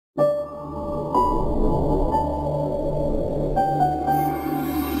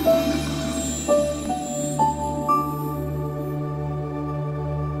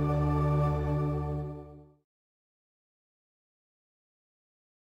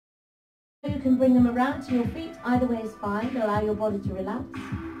You can bring them around to your feet. Either way is fine. Allow your body to relax.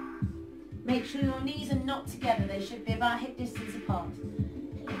 Make sure your knees are not together. They should be about hip distance apart.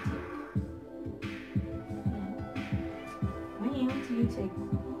 To you too.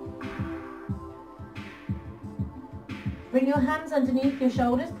 Bring your hands underneath your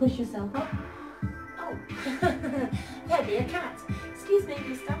shoulders. Push yourself up. Oh, there'd be a cat. Excuse me,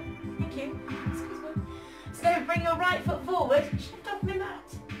 mister. Thank you. Excuse me. So then bring your right foot forward. Shift off my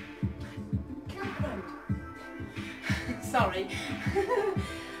mat. Sorry.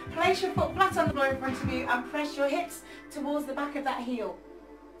 Place your foot flat on the floor in front of you and press your hips towards the back of that heel.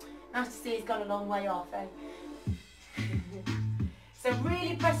 Nice to see he's gone a long way off, eh? So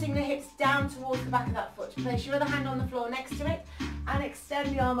really pressing the hips down towards the back of that foot. Place your other hand on the floor next to it and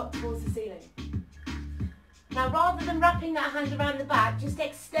extend the arm up towards the ceiling. Now rather than wrapping that hand around the back, just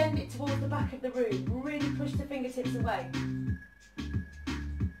extend it towards the back of the room. Really push the fingertips away.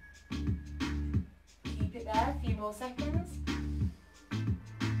 Keep it there, a few more seconds.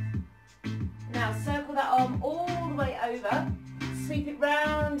 Now circle that arm all the way over. Sweep it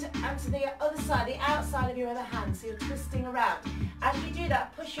round and to the other side, the outside of your other hand, so you're twisting around. As you do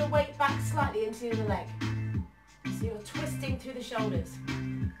that, push your weight back slightly into the other leg. So you're twisting through the shoulders.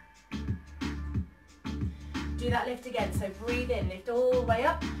 Do that lift again, so breathe in, lift all the way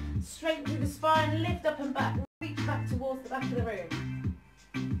up, straight through the spine, lift up and back, reach back towards the back of the room.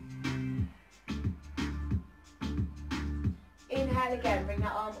 Inhale again, bring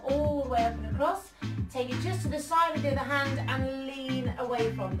that arm all the way up and across. Take it just to the side of the other hand and lean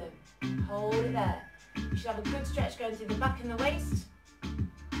away from them. Hold it there. You should have a good stretch going through the back and the waist.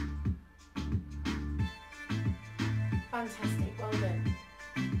 Fantastic, well done.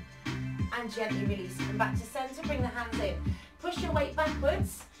 And gently release. Come back to centre, bring the hands in. Push your weight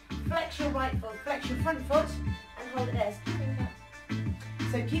backwards, flex your right foot, flex your front foot, and hold it there.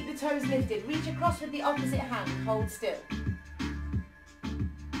 So keep the toes lifted. Reach across with the opposite hand, hold still.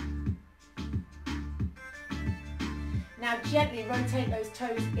 Now gently rotate those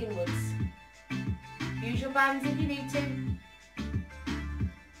toes inwards. Use your bands if you need to.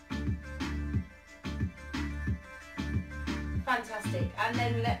 Fantastic. And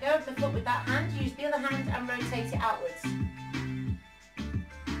then let go of the foot with that hand. Use the other hand and rotate it outwards.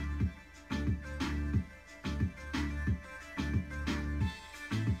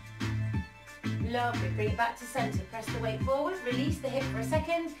 Lovely. Bring it back to centre. Press the weight forward. Release the hip for a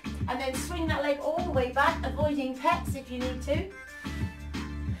second. And then swing that leg all the way back, avoiding pets if you need to.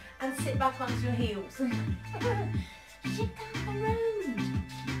 And sit back onto your heels. Shift down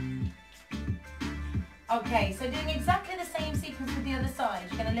around. Okay, so doing exactly the same sequence with the other side.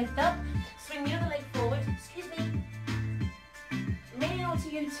 You're going to lift up, swing the other leg forward. Excuse me. Me or to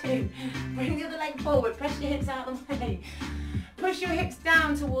you too. Bring the other leg forward, press your hips out of the way. Push your hips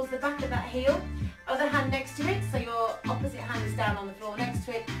down towards the back of that heel. Other hand next to it, so your opposite hand is down on the floor next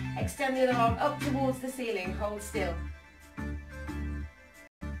to it. Extend the other arm up towards the ceiling, hold still.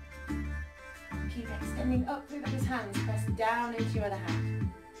 Keep extending up through those hands, press down into your other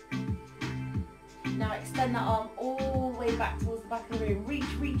hand. Now extend that arm all the way back towards the back of the room.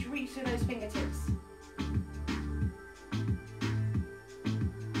 Reach, reach, reach through those fingertips.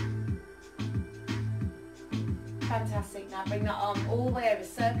 Fantastic. Now bring that arm all the way over,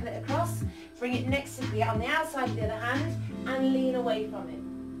 circle it across, bring it next to on the outside of the other hand and lean away from it.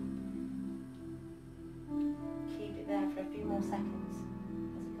 Keep it there for a few more seconds.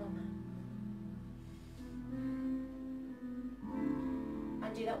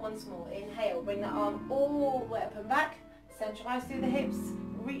 And do that once more. Inhale, bring that arm all the way up and back, centralise through the hips,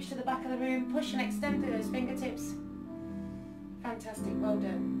 reach to the back of the room, push and extend through those fingertips. Fantastic, well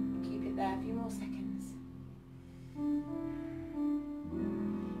done. Keep it there, a few more seconds.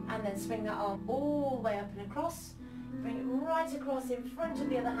 And then swing that arm all the way up and across. Bring it right across in front of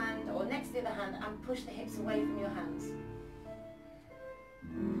the other hand or next to the other hand and push the hips away from your hands.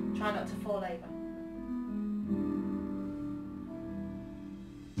 Try not to fall over.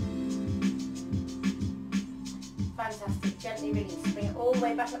 Fantastic, gently release. Bring it all the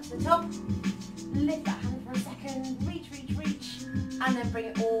way back up to the top. Lift that hand for a second. Reach, reach, reach. And then bring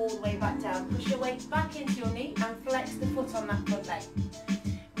it all the way back down. Push your weight back into your knee and flex the foot on that front leg.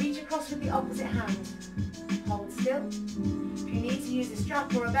 Reach across with the opposite hand. Hold still. If you need to use a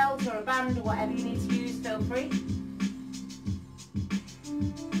strap or a belt or a band or whatever you need to use, feel free.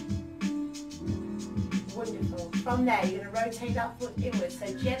 Wonderful. From there, you're going to rotate that foot inwards.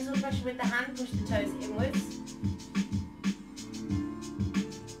 So gentle pressure with the hand, push the toes inwards.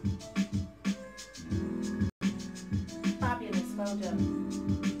 Fabulous, well done.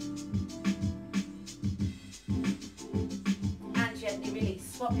 And gently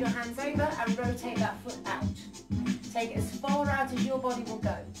release. swap your hands over and rotate that foot out. Take it as far out as your body will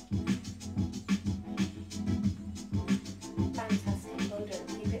go. Fantastic, well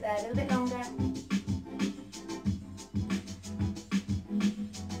done. Keep it there a little bit longer.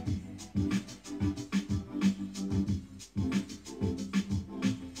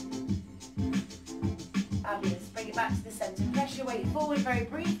 Fabulous. Bring it back to the centre. Press your weight forward very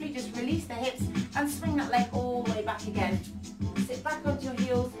briefly. Just release the hips and swing that leg all the way back again. Sit back onto your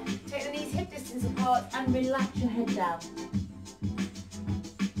heels. Take the knees hip distance apart and relax your head down.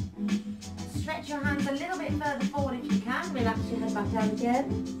 Stretch your hands a little bit further forward if you can. Relax your head back down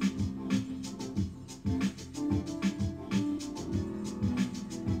again.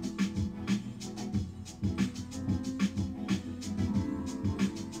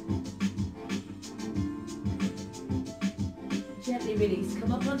 Gently release.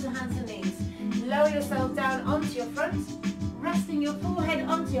 Come up onto hands and knees. Lower yourself down onto your front, resting your forehead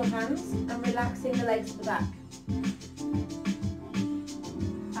onto your hands and relaxing the legs at the back.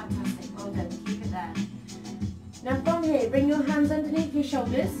 Fantastic, well done, keep it there. Now from here, bring your hands underneath your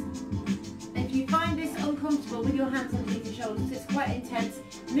shoulders. If you find this uncomfortable with your hands underneath your shoulders, it's quite intense,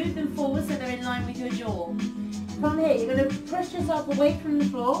 move them forward so they're in line with your jaw. From here, you're going to push yourself away from the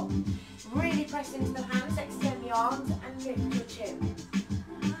floor, really press into the hands, extend the arms and lift your chin.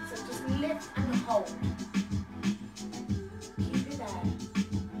 So just lift and hold. Keep it there.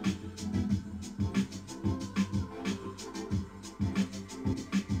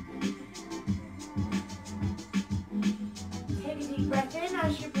 Take a deep breath in.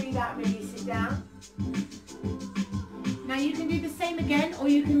 As you breathe out, release it down. Now you can do the same again, or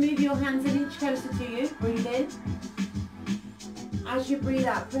you can move your hands an inch closer to you. Breathe in. As you breathe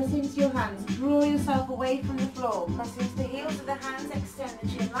out, press into your hands. Draw yourself away from the floor. Press into the heels of the hands, extend the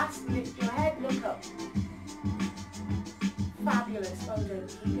chin. Last, lift your head, look up. Fabulous, well done,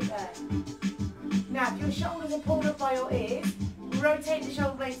 keep it there. Now, if your shoulders are pulled up by your ears, rotate the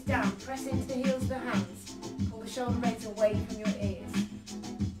shoulder blades down. Press into the heels of the hands. Pull the shoulder blades away from your ears.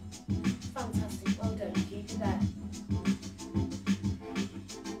 Fantastic, well done, keep it there.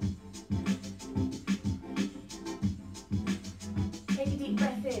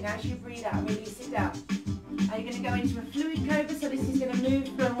 As you breathe out, release it down. Now you're going to go into a fluid cobra, so this is going to move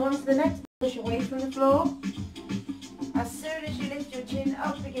from one to the next, push away from the floor. As soon as you lift your chin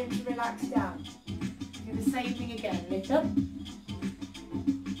up, begin to relax down. Do the same thing again, lift up,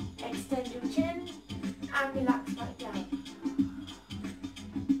 extend your chin, and relax back down.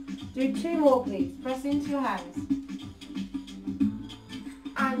 Do two more please, press into your hands,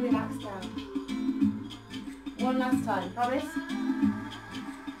 and relax down. One last time, promise?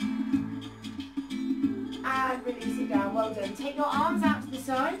 And release it down, well done. Take your arms out to the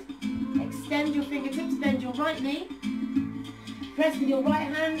side, extend your fingertips, bend your right knee, press with your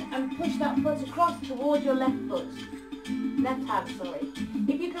right hand and push that foot across toward your left foot. Left hand, sorry.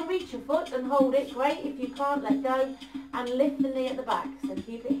 If you can reach your foot and hold it, great. If you can't, let go and lift the knee at the back, so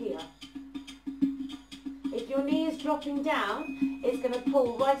keep it here. If your knee is dropping down, it's going to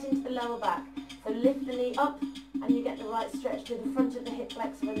pull right into the lower back. So lift the knee up and you get the right stretch to the front of the hip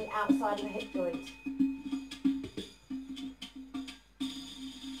flexor and the outside of the hip joint.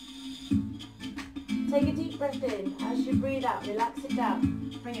 Take a deep breath in. As you breathe out, relax it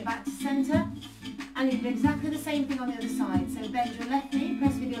down. Bring it back to centre. And you do exactly the same thing on the other side. So bend your left knee,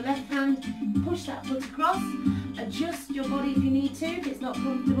 press with your left hand, push that foot across, adjust your body if you need to, if it's not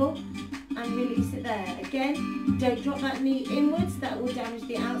comfortable, and release it there. Again, don't drop that knee inwards, that will damage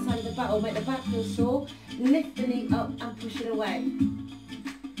the outside of the back or make the back feel sore. Lift the knee up and push it away.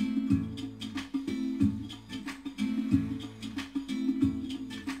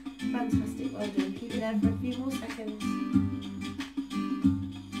 Fantastic, well done. Keep it there for a few more seconds.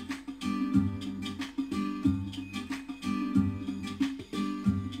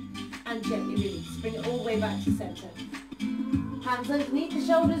 And gently release. Bring it all the way back to centre. Hands underneath the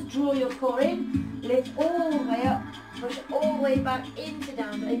shoulders, draw your core in, lift all the way up, push all the way back into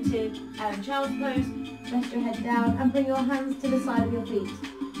child's pose, rest your head down and bring your hands to the side of your feet.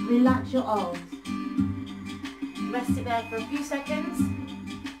 Relax your arms. Rest it there for a few seconds.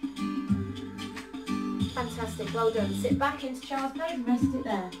 Fantastic, well done. Sit back into child's pose and rest it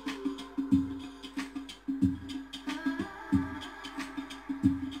there.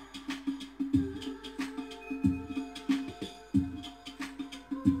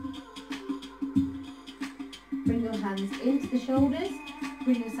 Bring your hands into the shoulders,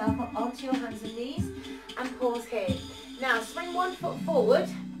 bring yourself up onto your hands and knees and pause here. Now swing one foot forward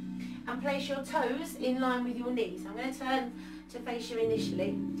and place your toes in line with your knees. I'm going to turn to face you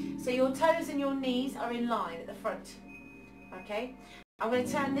initially. So your toes and your knees are in line at the front. Okay? I'm going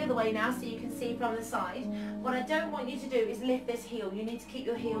to turn the other way now so you can see from the side. What I don't want you to do is lift this heel. You need to keep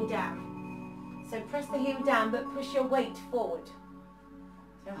your heel down. So press the heel down but push your weight forward.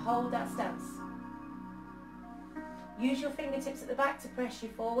 So hold that stance. Use your fingertips at the back to press you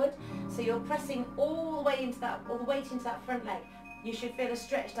forward. So you're pressing all the way into that, all the weight into that front leg. You should feel a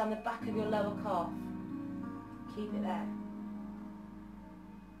stretch down the back of your lower calf. Keep it there.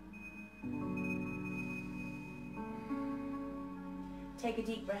 Take a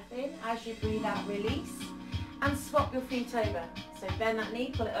deep breath in. As you breathe out, release. And swap your feet over. So bend that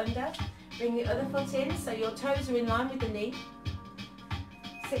knee, pull it under. Bring the other foot in so your toes are in line with the knee.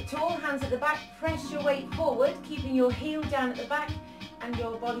 Sit tall, hands at the back. Press your weight forward, keeping your heel down at the back and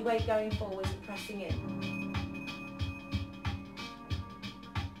your body weight going forward and pressing in.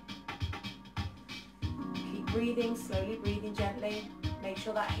 Keep breathing, slowly breathing gently. Make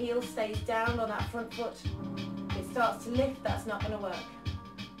sure that heel stays down on that front foot. If it starts to lift, that's not going to work.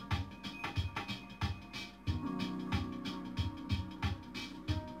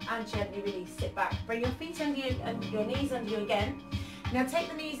 And gently release, sit back. Bring your feet under you and your knees under you again. Now take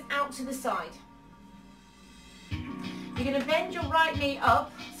the knees out to the side. You're going to bend your right knee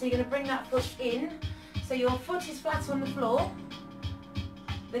up, so you're going to bring that foot in. So your foot is flat on the floor.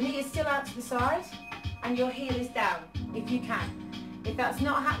 The knee is still out to the side and your heel is down, if you can. If that's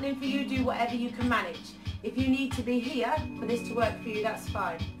not happening for you, do whatever you can manage. If you need to be here for this to work for you, that's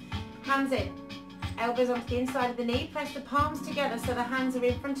fine. Hands in. Elbows onto the inside of the knee. Press the palms together so the hands are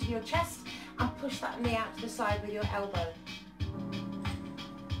in front of your chest and push that knee out to the side with your elbow.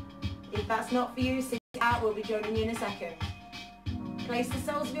 If that's not for you, sit out. We'll be joining you in a second. Place the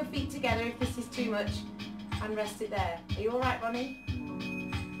soles of your feet together if this is too much and rest it there. Are you all right, Ronnie?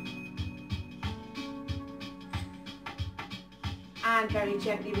 And very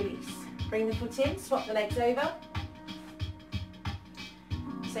gently release. Bring the foot in, swap the legs over.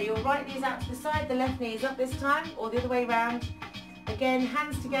 So your right knee is out to the side, the left knee is up this time, or the other way round. Again,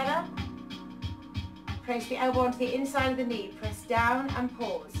 hands together. Place the elbow onto the inside of the knee. Press down and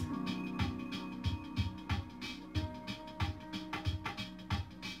pause.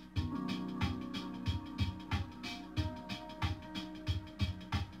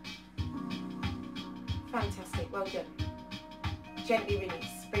 Fantastic, well done. Gently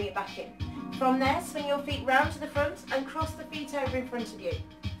release, bring it back in. From there, swing your feet round to the front and cross the feet over in front of you.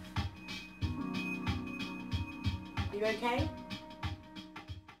 Are you okay?